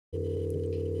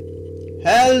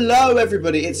Hello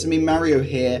everybody, it's me Mario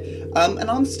here, and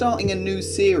I'm starting a new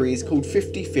series called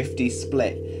 50-50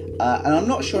 Split. And I'm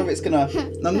not sure if it's gonna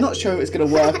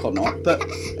work or not, but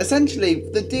essentially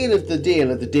the deal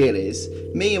is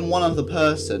me and one other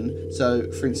person. So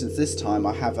for instance, this time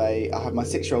I have my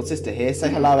 6-year-old sister here. Say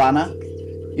hello, Anna.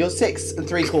 You're 6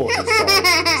 3/4. Sorry.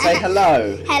 Say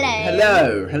hello.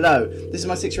 Hello. This is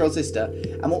my 6-year-old sister,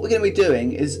 and what we're going to be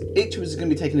doing is each of us is going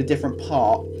to be taking a different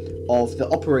part of the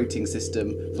operating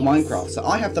system for Minecraft. So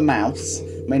I have the mouse,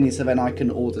 mainly so then I can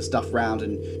order stuff around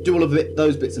and do all of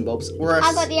those bits and bobs. Whereas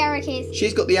I've got the arrow keys.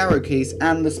 She's got the arrow keys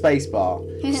and the space bar.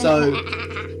 So,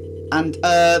 and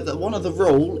one of the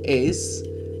rule is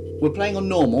we're playing on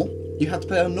normal. You have to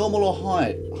play on normal or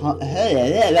higher.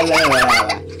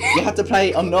 You have to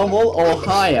play on normal or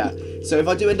higher. So if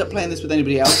I do end up playing this with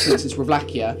anybody else, for instance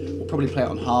Ravlakia, we'll probably play it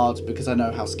on hard because I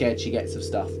know how scared she gets of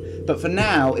stuff. But for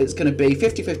now, it's going to be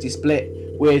 50-50 split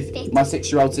with my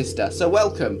 6-year-old sister. So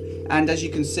welcome. And as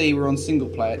you can see, we're on single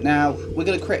player. Now, we're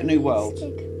going to create a new world.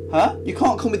 Stick. Huh? You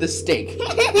can't call me the Stig. You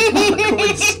can't call me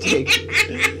the Stig.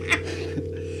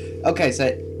 Okay,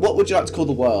 so what would you like to call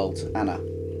the world, Anna?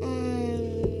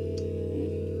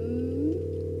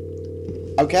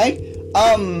 Okay.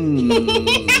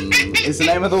 Is the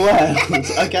name of the world.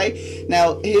 Okay.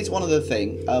 Now, here's one other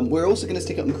thing. We're also going to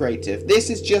stick it on creative. This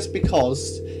is just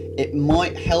because it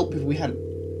might help if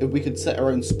we could set our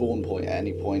own spawn point at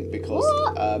any point, because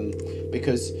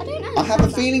I have a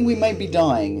feeling we may be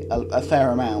dying a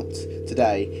fair amount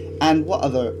today. And what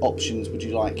other options would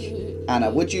you like,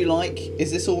 Anna?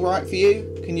 Is this all right for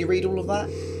you? Can you read all of that?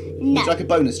 No. Would you like a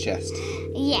bonus chest?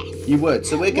 Yes. You would.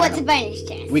 So we're gonna. What's a bonus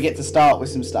chest? We get to start with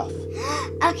some stuff.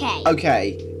 Okay.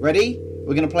 Okay. Ready?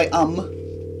 We're gonna play.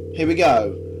 Here we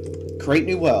go. Create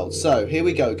new world. So here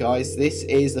we go, guys. This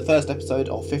is the first episode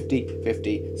of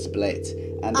 50-50 Split,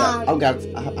 and I'm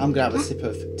gonna have a sip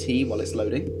of tea while it's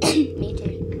loading. Me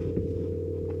too.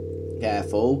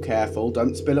 Careful!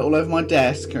 Don't spill it all over my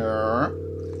desk.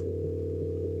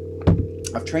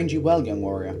 I've trained you well, young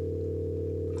warrior.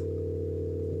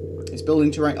 It's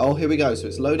building terrain. Oh, here we go. So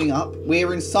it's loading up.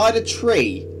 We're inside a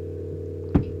tree.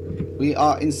 We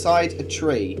are inside a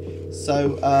tree.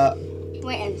 So,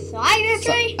 we're inside a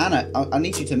tree? So, Anna, I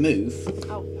need you to move.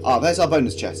 Oh, there's our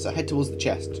bonus chest. So head towards the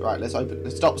chest. Right, let's open.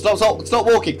 Stop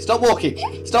walking. Stop walking.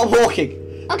 Okay, Stop walking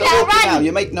now.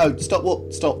 run.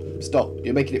 Stop.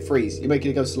 You're making it freeze. You're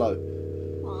making it go slow.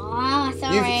 Oh,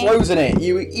 sorry. You've frozen it.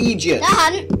 You idiot.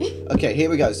 Done. Okay, here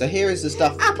we go. So here is the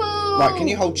stuff. Apple. Right, can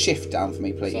you hold shift down for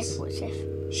me, please? Shift. What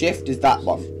shift? Shift is that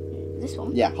one. This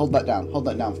one? Yeah, hold that down. Hold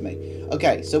that down for me.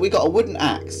 Okay, so we got a wooden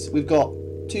axe. We've got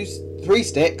 3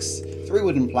 sticks, 3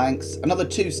 wooden planks, another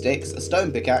 2 sticks, a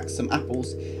stone pickaxe, some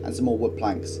apples, and some more wood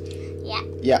planks. Yeah.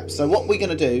 Yeah, so what we're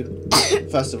going to do,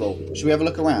 first of all, should we have a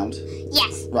look around?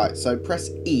 Yes. Right, so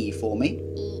press E for me.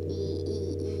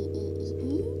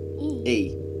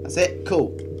 E. That's it.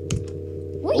 Cool.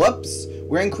 Whee. Whoops.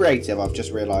 We're in creative, I've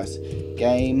just realised.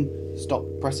 Game. Stop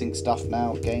pressing stuff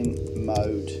now. Game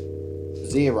mode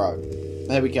 0.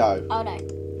 There we go. Oh no.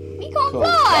 We can't Cool.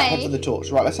 fly. Right, head for the torch.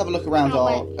 Right, let's have a look around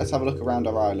island. I want to run.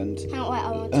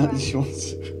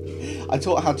 I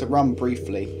taught her how to run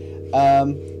briefly.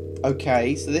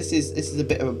 Okay, so this is a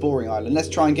bit of a boring island. Let's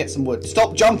try and get some wood.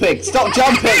 Stop jumping! Stop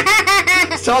jumping!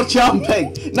 Stop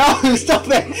jumping! No, stop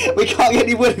it! We can't get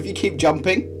any wood if you keep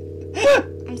jumping.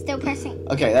 I'm still pressing.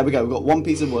 Okay, there we go. We've got 1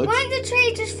 piece of wood. Why did the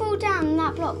tree just fall down and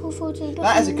that block will fall to the bottom?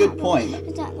 That is a good point.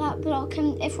 That block,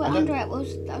 and if we're under it,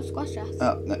 that'll squash us.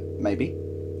 No, maybe.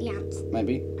 The ants.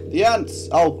 Maybe. The ants!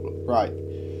 Oh, right.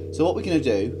 So what we're going to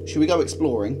do, should we go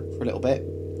exploring for a little bit?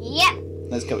 Yep.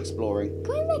 Let's go exploring.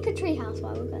 Can we make a tree house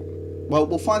while we're going? Well,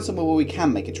 we'll find somewhere where we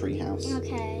can make a tree house.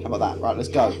 Okay. How about that? Right, let's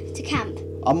go. To camp.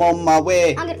 I'm on my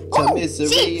way I'm to gonna...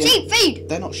 misery. Sheep, feed!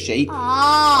 They're not sheep.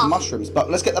 Ah. Mushrooms. But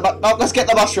let's get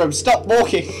the mushrooms. Stop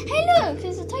walking. Hey, look,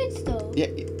 there's a toadstool. Yeah,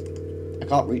 I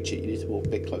can't reach it. You need to walk a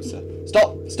bit closer.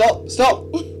 Stop!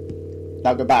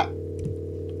 Now go back.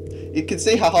 You can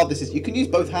see how hard this is. You can use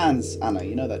both hands, Anna.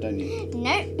 You know that, don't you?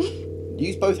 No.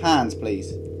 Use both hands,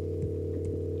 please.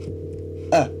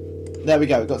 There we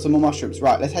go. We've got some more mushrooms.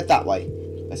 Right, let's head that way.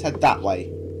 That way.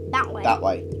 That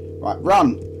way. Right,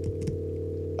 run.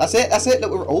 That's it.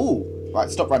 Look, oh. Right,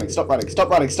 stop running.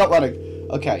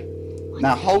 Okay.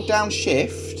 Now hold down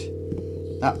shift,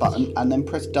 that button, and then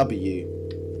press W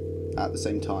at the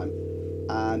same time.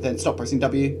 And then stop pressing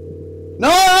W. No!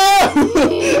 No! We're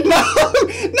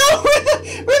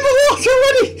in the water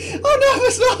already! Oh no,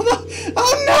 it's not that!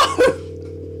 Oh no!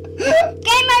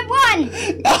 Game mode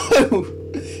 1! No!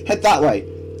 Head that way.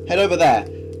 Head over there.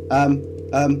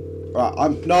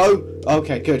 Right, no!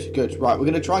 Okay, good, good. Right, we're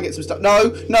gonna try and get some stuff.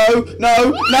 No, no,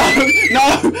 no, no,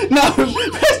 no, no.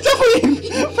 Press W.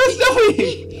 Press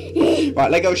W.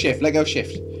 Right, let go shift. Let go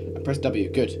shift. And press W.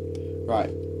 Good. Right.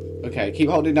 Okay, keep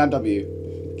holding down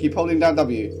W. Keep holding down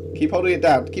W. Keep holding it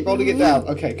down. Keep holding it down.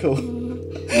 Okay, cool.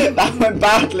 That went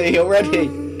badly already.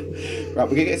 Right,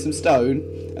 we're gonna get some stone,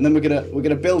 and then we're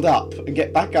gonna build up and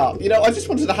get back up. You know, I just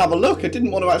wanted to have a look. I didn't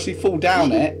want to actually fall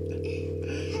down it.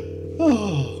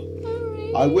 Oh,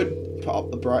 I would put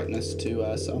up the brightness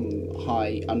to some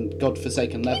high and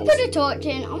godforsaken levels. Put a torch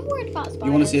in. I'm worried about spiders.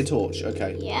 You want to see a torch?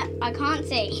 Okay. Yeah, I can't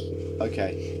see.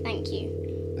 Okay. Thank you.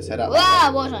 Let's head up.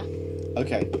 Wow, water.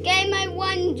 Okay. Game I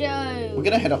won, Joe. We're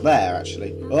gonna head up there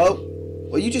actually. Oh,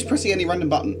 well, you just pressing any random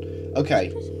button.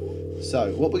 Okay.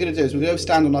 So what we're gonna do is we're gonna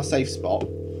stand on our safe spot.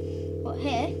 What,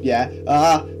 here? Yeah.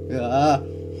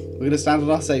 We're gonna stand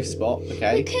on our safe spot.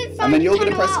 Okay. We could And find then you're the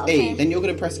gonna tunnel press out of E. here. Then you're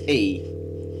gonna press E.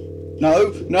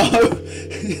 No, no,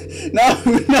 no,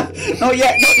 no, not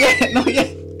yet, not yet, not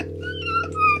yet.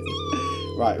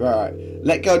 Right, right, right.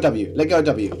 Let go of W. Let go of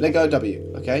W. Let go of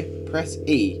W. Okay. Press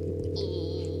E.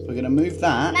 We're gonna move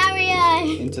that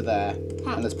Mario. into there,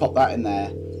 and let's pop that in there,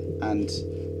 and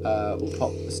we'll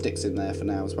pop the sticks in there for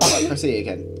now as well. Right, press E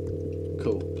again.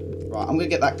 Cool. Right, I'm gonna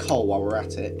get that coal while we're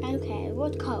at it. Okay,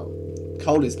 what coal?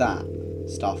 Coal is that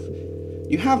stuff.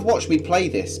 You have watched me play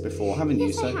this before, haven't you?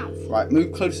 Yes, I have. Right,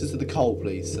 move closer to the coal,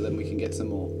 please, so then we can get some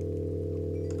more.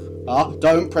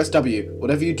 Don't press W.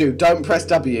 Whatever you do, don't press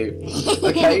W.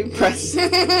 Okay, press.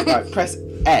 Right, press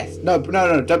S. No, no,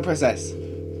 no, don't press S.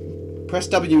 Press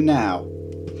W now.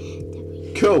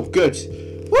 Cool, good.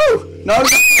 Woo! No.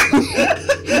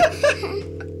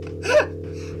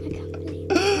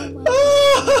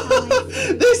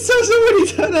 This has already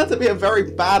turned out to be a very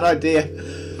bad idea.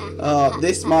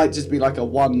 This might just be like a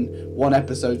one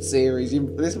episode series.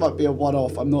 This might be a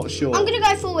one-off. I'm not sure. I'm gonna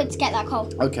go forward to get that coal.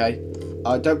 Okay.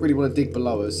 I don't really want to dig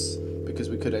below us because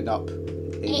we could end up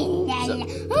in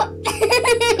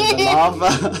the lava.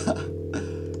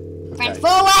 Press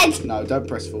forward. No, don't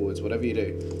press forwards. Whatever you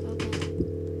do. Okay.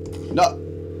 No.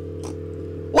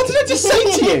 What did I just say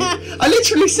to you? I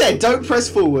literally said don't press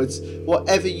forwards.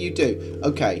 Whatever you do.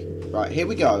 Okay. Right. Here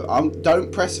we go.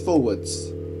 Don't press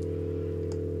forwards.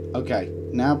 Okay.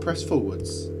 Now press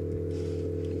forwards.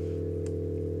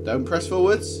 Don't press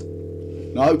forwards.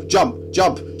 No. Jump.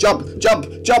 Jump. Jump.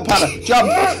 Jump. Jump, Hannah. Jump.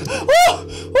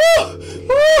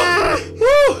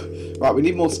 Right. We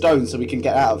need more stones so we can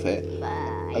get out of here.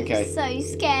 Okay. I'm so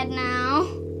scared now.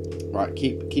 Right.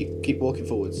 Keep walking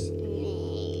forwards.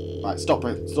 Right. Stop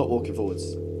walking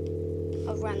forwards.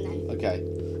 I'll run then. Okay.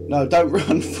 No, don't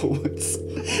run forwards.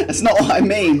 That's not what I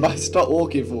mean by stop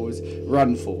walking forwards.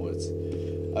 Run forwards.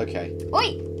 Okay.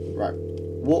 Oi! Right.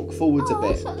 Walk forwards a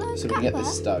bit so we can get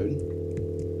this stone.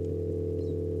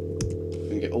 We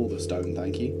can get all the stone,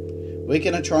 thank you. We're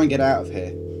gonna try and get out of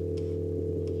here.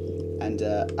 And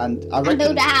I reckon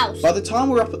build a house. by the time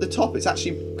we're up at the top, it's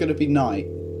actually gonna be night,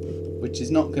 which is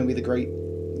not gonna be the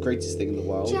greatest thing in the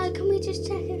world. Joe, can we just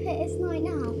check if it is night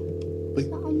now?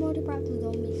 I'm worried about the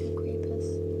zombies and creepers.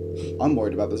 I'm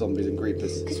worried about the zombies and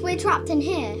creepers. Because we're trapped in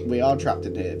here. We are trapped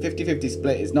in here. 50-50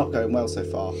 split is not going well so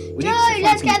far. We Joe,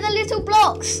 let's get the little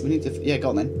blocks. We need to. Yeah, go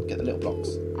on then. Get the little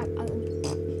blocks. I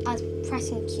was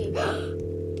pressing Q.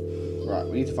 Right,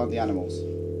 we need to find the animals.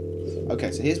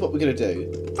 Okay, so here's what we're gonna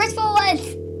do. Press forward.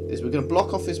 Is we're gonna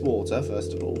block off this water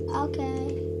first of all.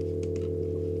 Okay.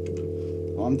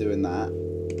 Oh, I'm doing that.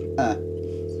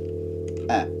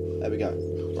 There we go.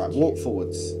 Right, walk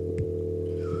forwards.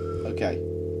 Okay.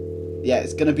 Yeah,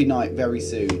 it's gonna be night very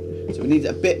soon. So we need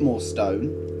a bit more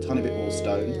stone. Tiny bit more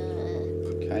stone.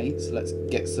 Okay, so let's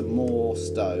get some more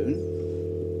stone.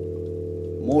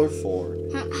 More 4.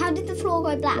 How did the floor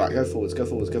go black? Right, go forwards, go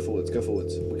forwards, go forwards, go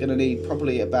forwards. We're gonna need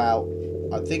probably about,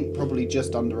 I think probably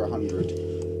just under 100.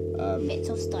 Bits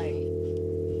of stone.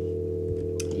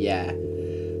 Yeah.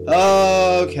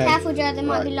 Okay. Careful, Joe, there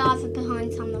might be lava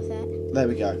behind some of it. There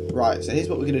we go. Right, so here's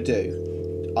what we're gonna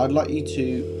do. I'd like you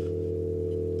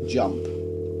to jump.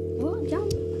 What?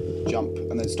 Jump? Jump,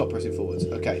 and then stop pressing forwards.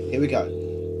 Okay, here we go.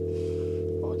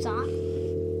 What's that?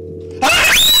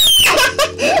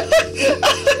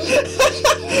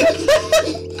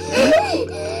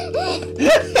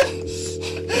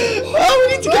 Oh, we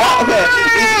need to get out of here.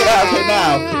 We need to get out of here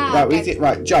now. Right, we need to.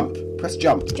 Right, jump. Press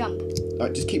jump. Jump.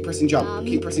 Right, just keep pressing jump.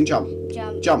 Keep pressing jump.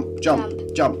 Jump. Jump.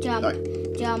 Jump. Jump. Jump. Right.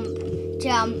 Jump.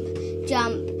 Jump.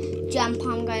 Jump. Jump.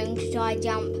 I'm going to die.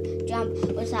 Jump. Jump.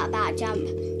 What's that about? Jump.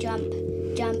 Jump.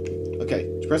 Jump. Okay,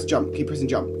 just press jump. Keep pressing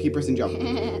jump. Keep pressing jump.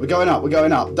 We're going up. We're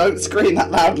going up. Don't scream that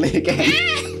loudly again.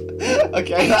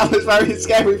 Okay, that was very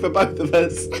scary for both of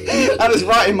us. That was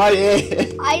right in my ear.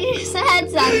 I just heard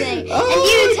something. Oh, and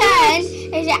you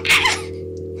turned and said,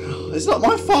 ah! It's not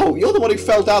my fault. You're the one who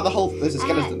fell down the whole... There's a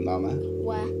skeleton down there.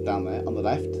 Where? Down there, on the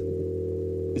left.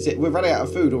 Is it? We're running out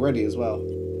of food already as well.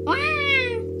 Wah!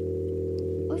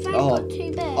 We've only got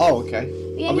 2 bits. Oh, okay.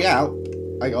 Are we out?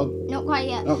 Hang on. Not quite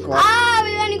yet. Not quite. Ah,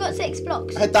 we've only got 6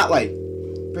 blocks. Head that way.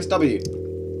 Press W.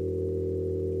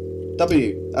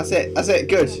 W. That's it. That's it.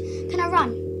 Good. Can I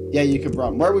run? Yeah, you can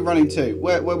run. Where are we running to?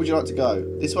 Where would you like to go?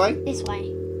 This way? This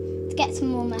way. To get some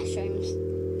more mushrooms.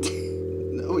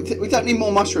 We don't need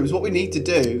more mushrooms. What we need to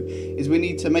do is we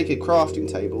need to make a crafting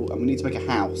table and we need to make a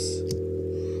house.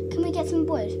 Can we get some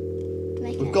wood? To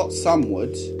make We've it? got some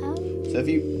wood. So if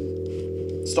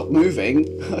you stop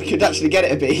moving, I could actually get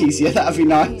it a bit easier. That'd be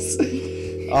nice.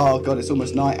 Oh god, it's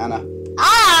almost night, Anna.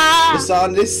 Ah! The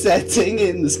sun is setting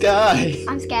in the sky.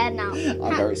 I'm scared now.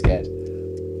 I'm very scared.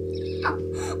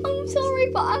 I'm sorry,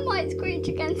 but I might screech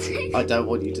against it. I don't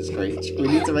want you to screech. We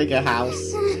need to make a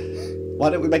house. Why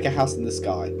don't we make a house in the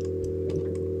sky?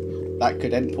 That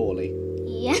could end poorly.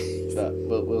 Yeah.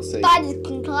 But we'll see. Spiders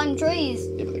can climb trees.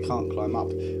 Yeah, but they can't climb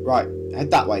up. Right,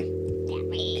 head that way.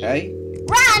 Okay?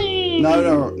 Run!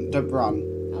 No, don't run.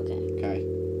 Okay. Okay.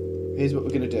 Here's what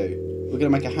we're going to do. We're going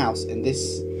to make a house in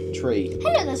this tree.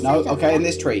 Hello, there's No, food over okay, in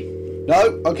there. this tree.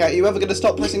 No, okay, are you ever going to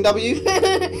stop pressing W?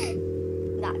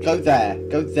 That Go there.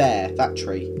 Go there. That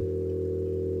tree.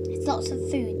 There's lots of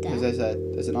food there. Because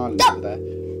there's an island over there.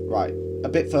 Right, a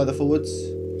bit further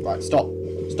forwards. Right, stop.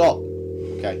 Stop.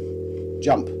 Okay.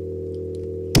 Jump.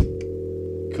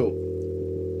 Cool.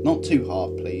 Not too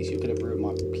hard, please. You're going to ruin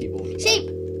my keyboard. Sheep!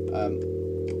 And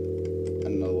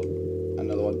another one.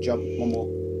 Another one. Jump. One more.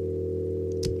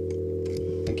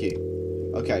 Thank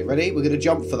you. Okay, ready? We're going to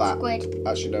jump for that. Squid.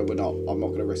 Actually, no, we're not. I'm not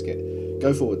going to risk it.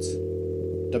 Go forwards.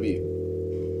 W.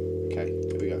 Okay,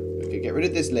 here we go. Okay, get rid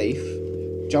of this leaf.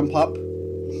 Jump up.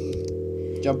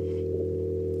 Jump.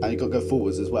 And you've got to go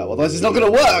forwards as well. Otherwise, it's not going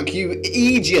to work, you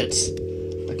idiot.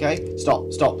 Okay,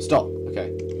 stop, stop, stop. Okay,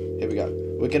 here we go.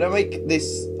 We're going to make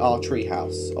this our tree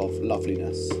house of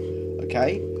loveliness.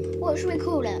 Okay? What should we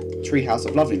call it? Tree house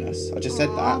of loveliness. I just said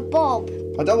that. Bob.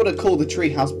 I don't want to call the tree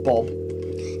house Bob.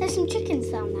 There's some chickens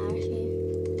down there, actually.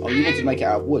 Oh, you wanted to make it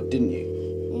out of wood, didn't you?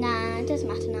 Nah, it doesn't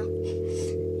matter now.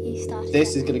 You started.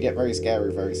 This is going to get very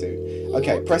scary very soon.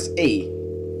 Okay, press E.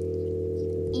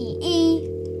 E.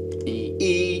 E.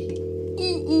 E.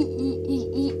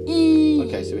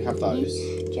 Okay, so we have those.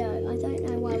 Joe, I don't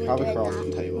know why We we're have a doing crafting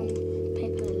that. table.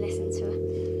 People will listen to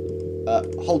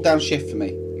it. Hold down shift for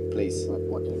me, please.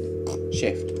 What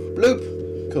Shift. Bloop.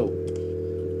 Cool.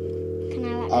 can I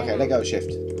let Okay, let go of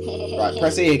shift. Right,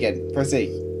 press E again. Press E.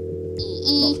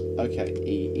 E. Okay,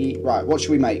 E. Right, what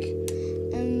should we make?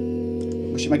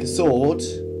 We should make a sword,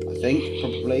 I think,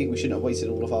 probably. We shouldn't have wasted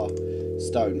all of our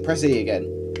stone. Press E again.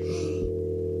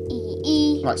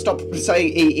 E. Right, stop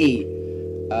saying E.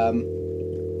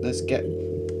 Let's get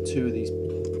 2 of these.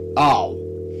 Oh.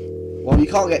 Well, you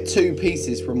can't get 2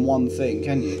 pieces from one thing,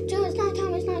 can you? Joe, it's night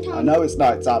time, it's night time. I know it's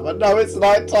night time. I know it's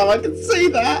night time. I can see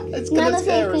that. It's None gonna of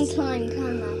scare them us. can climb,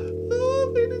 can they?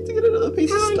 Oh, we need to get another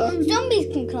piece of stone. Zombies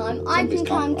can climb. I Zombies can can't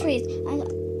climb climb. trees.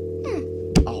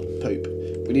 Oh, poop.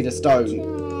 We need a stone.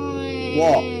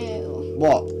 What?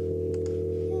 What?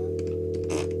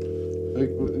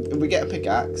 We get a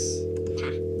pickaxe.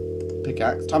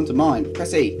 Pickaxe. Time to mine.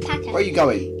 Press E. Where are you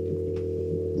going?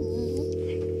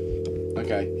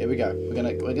 Okay, here we go. We're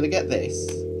gonna get this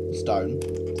stone.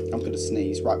 I'm gonna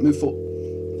sneeze. Right, move forward.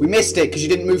 We missed it because you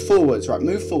didn't move forwards. Right,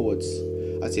 move forwards.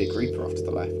 I see a creeper off to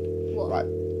the left. What? Right,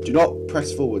 do not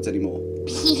press forwards anymore.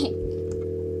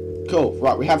 Cool.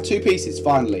 Right, we have 2 pieces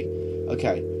finally.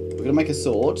 Okay, we're gonna make a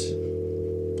sword.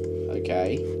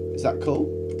 Okay, is that cool?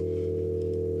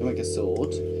 We're gonna make a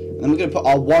sword, and then we're gonna put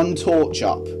our 1 torch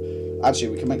up. Actually,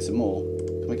 we can make some more.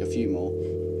 We can make a few more.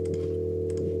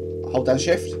 Hold down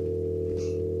shift.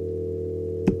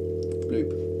 Bloop.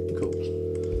 Cool.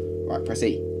 Right, press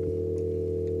E.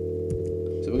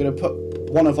 So we're gonna put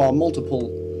one of our multiple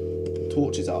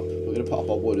torches up. We're gonna put up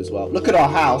our wood as well. Look at our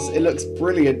house. It looks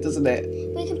brilliant, doesn't it?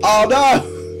 We can Oh no!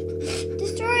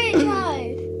 destroy it,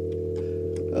 Joe.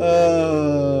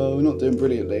 We're not doing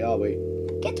brilliantly, are we?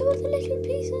 Get to all the little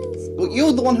pieces. Well,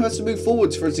 you're the one who has to move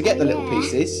forwards for us to get the little Yeah.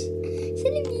 pieces.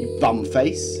 Silly You me. bum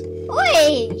face.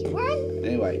 Oi! We're on...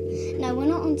 Anyway, No, we're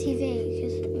not on TV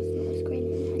because it's not a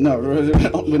screen. no,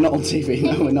 we're not on TV.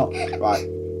 No, we're not. Right.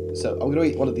 So I'm gonna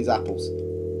eat one of these apples.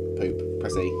 Poop.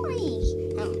 Press E.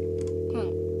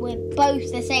 We're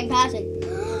both the same person.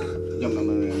 Yum, yum,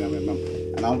 yum, yum, yum, yum.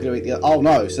 And I'm gonna eat the other. Oh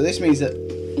no! So this means that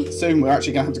soon we're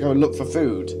actually gonna have to go and look for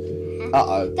food.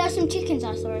 Uh-oh. There's some chickens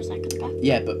I saw a second ago.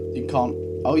 Yeah, but you can't...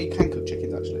 Oh, you can cook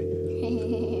chickens, actually.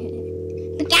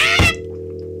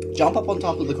 Jump up on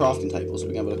top of the crafting table so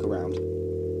we can have a look around.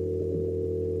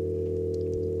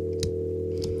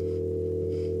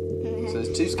 So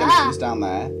there's 2 skeletons down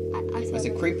there. There's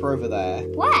a creeper over there.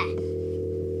 Where?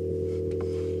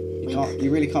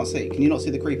 You really can't see. Can you not see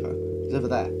the creeper? He's over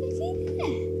there. Is he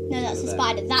there? No, that's a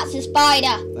spider. That's a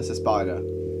spider. That's a spider.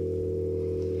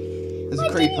 There's a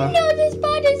creeper. No, the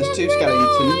spiders. There's 2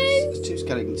 skeletons. There's 2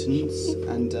 skeletons.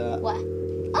 And, Where?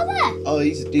 Oh, there. Oh,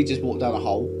 he just walked down a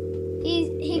hole.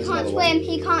 He can't swim.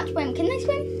 He can't swim. Can they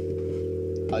swim?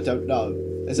 I don't know.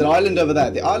 There's an island over there.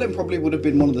 The island probably would have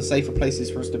been one of the safer places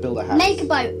for us to build a house. Make a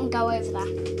boat and go over there.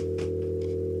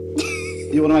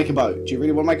 You want to make a boat? Do you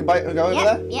really want to make a boat and go over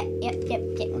there? Yep.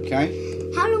 Okay.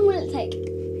 How long will it take?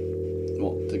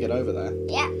 What, to get over there?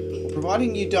 Yeah.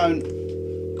 Providing you don't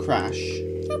crash.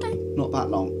 Okay. Not that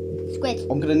long. Squid.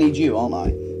 I'm going to need you, aren't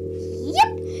I?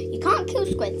 Yep. You can't kill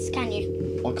squids, can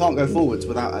you? I can't go forwards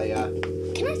without a...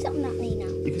 Can I sit on that knee now?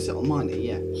 You can sit on my knee,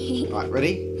 yeah. Right,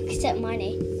 ready? I can sit on my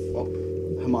knee. Oh,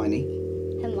 Hermione.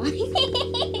 Hermione.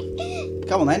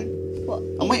 Come on then. What?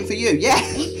 I'm waiting for you. Yeah.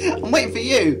 I'm waiting for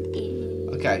you.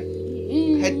 Okay.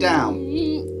 Head down.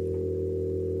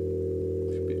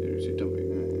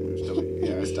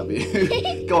 Yeah, it's W.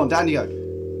 Go on, down you go.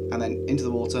 And then into the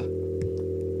water.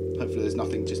 Hopefully there's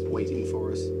nothing just waiting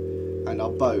for us. And our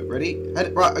boat. Ready?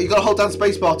 Head, right, you got to hold down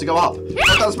spacebar to go up.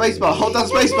 Hold down spacebar. Hold down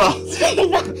spacebar.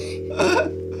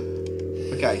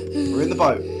 Okay, we're in the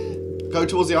boat. Go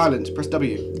towards the island. Press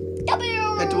W.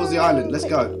 Head towards the island. Let's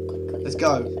go. Let's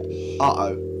go.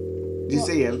 Uh-oh. Do you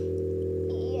see him?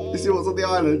 You see what's on the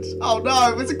island? Oh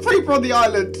no, there's a creeper on the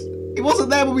island. He wasn't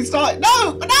there when we started.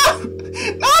 No! No!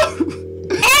 No!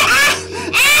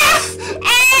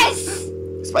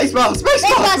 Spacebar!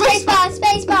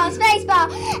 Spacebar! Spacebar!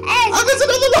 Oh, there's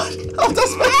another one! Hold down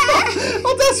spacebar!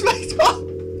 Hold down spacebar!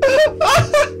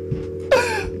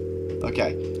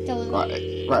 Okay.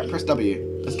 Right, press W.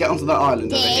 Let's get onto that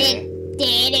island over here. We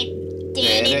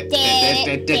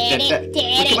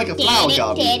can make a flower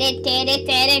garden. We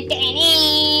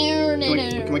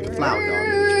can make a flower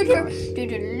garden.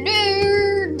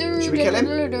 Should we kill him?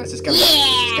 It's a skeleton.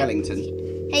 Yeah. Skeleton.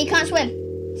 Hey, you can't swim.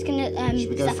 It's gonna Should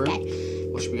we go for suffocate.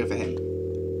 him? Or should we go for him?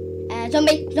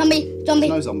 Zombie. There's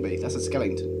no zombie. That's a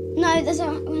skeleton. No, there's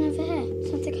one over here.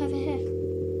 Something over here.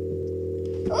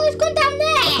 Oh, it's gone down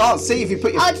there. I can't see if you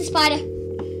put your... Oh, it's a spider.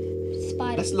 It's a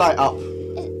spider. Let's light up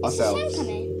Is ourselves. the sun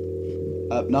coming?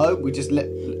 No, we just lit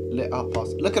up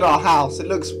us. Look at our house. It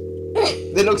looks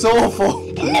awful.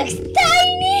 It looks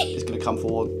tiny. It's gonna come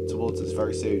towards us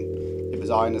very soon. If his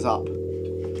iron is up.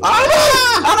 Anna!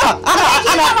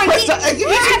 Press the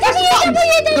button.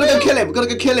 We're gonna go kill him. We're gonna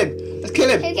go kill him. Let's kill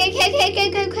him. Okay,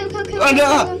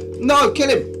 go. No, kill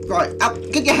him. Right,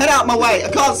 get your head out of my way. I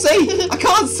can't see. I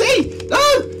can't see.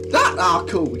 No, that. Ah,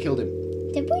 cool. We killed him.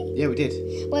 Did we? Yeah, we did.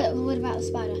 What about the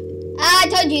spider? I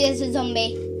told you there's a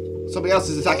zombie. Somebody else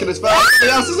is attacking us first.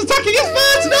 Somebody else is attacking us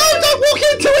first. No, don't walk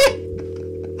into it.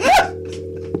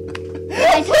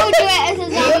 I told you it was a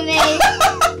zombie.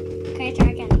 Okay, try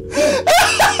again.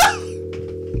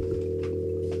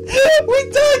 We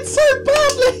died so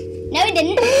badly. No, we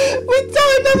didn't. We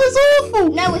died. That was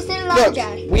awful. No, we're still alive, Look,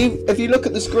 Joe. if you look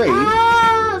at the screen.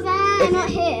 Oh, they're not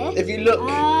here. If you look,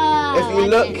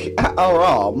 Oh, at our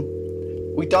arm,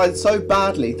 we died so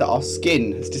badly that our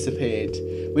skin has disappeared.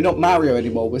 We're not Mario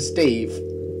anymore. We're Steve.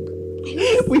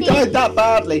 We died that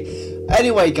badly.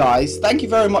 Anyway, guys, thank you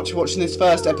very much for watching this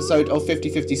first episode of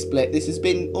 50-50 Split. This has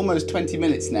been almost 20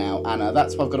 minutes now, Anna.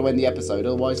 That's why I've got to end the episode.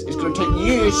 Otherwise, it's going to take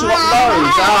years to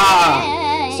upload.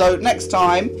 So next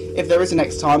time, if there is a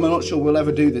next time, I'm not sure we'll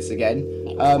ever do this again.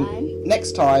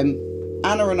 Next time,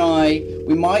 Anna and I,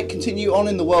 we might continue on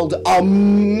in the world,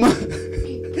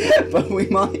 but we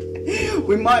might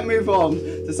move on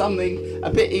to something a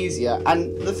bit easier.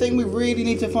 And the thing we really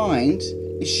need to find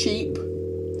is sheep,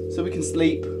 so we can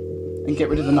sleep and get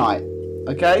rid of the night.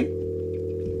 Okay?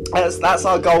 That's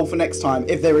our goal for next time,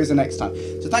 if there is a next time.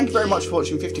 So thank you very much for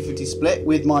watching 50-50 Split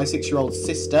with my 6-year-old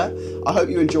sister. I hope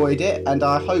you enjoyed it, and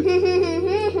I hope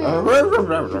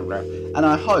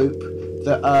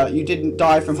that you didn't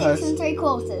die from her. 6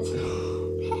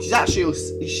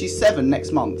 3/4. She's 7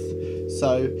 next month,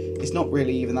 so it's not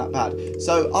really even that bad.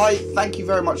 So I thank you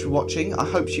very much for watching. I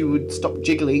hope you would stop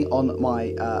jiggling on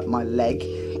my my leg,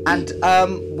 and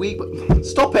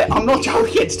stop it. I'm not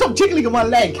joking. Stop jiggling on my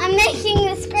leg. I'm making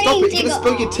the screen Stop it. You're jiggle. gonna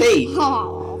spill your tea.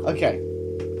 Oh. Okay.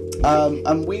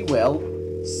 And we will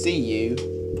see you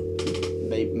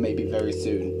maybe very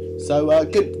soon. So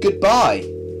goodbye.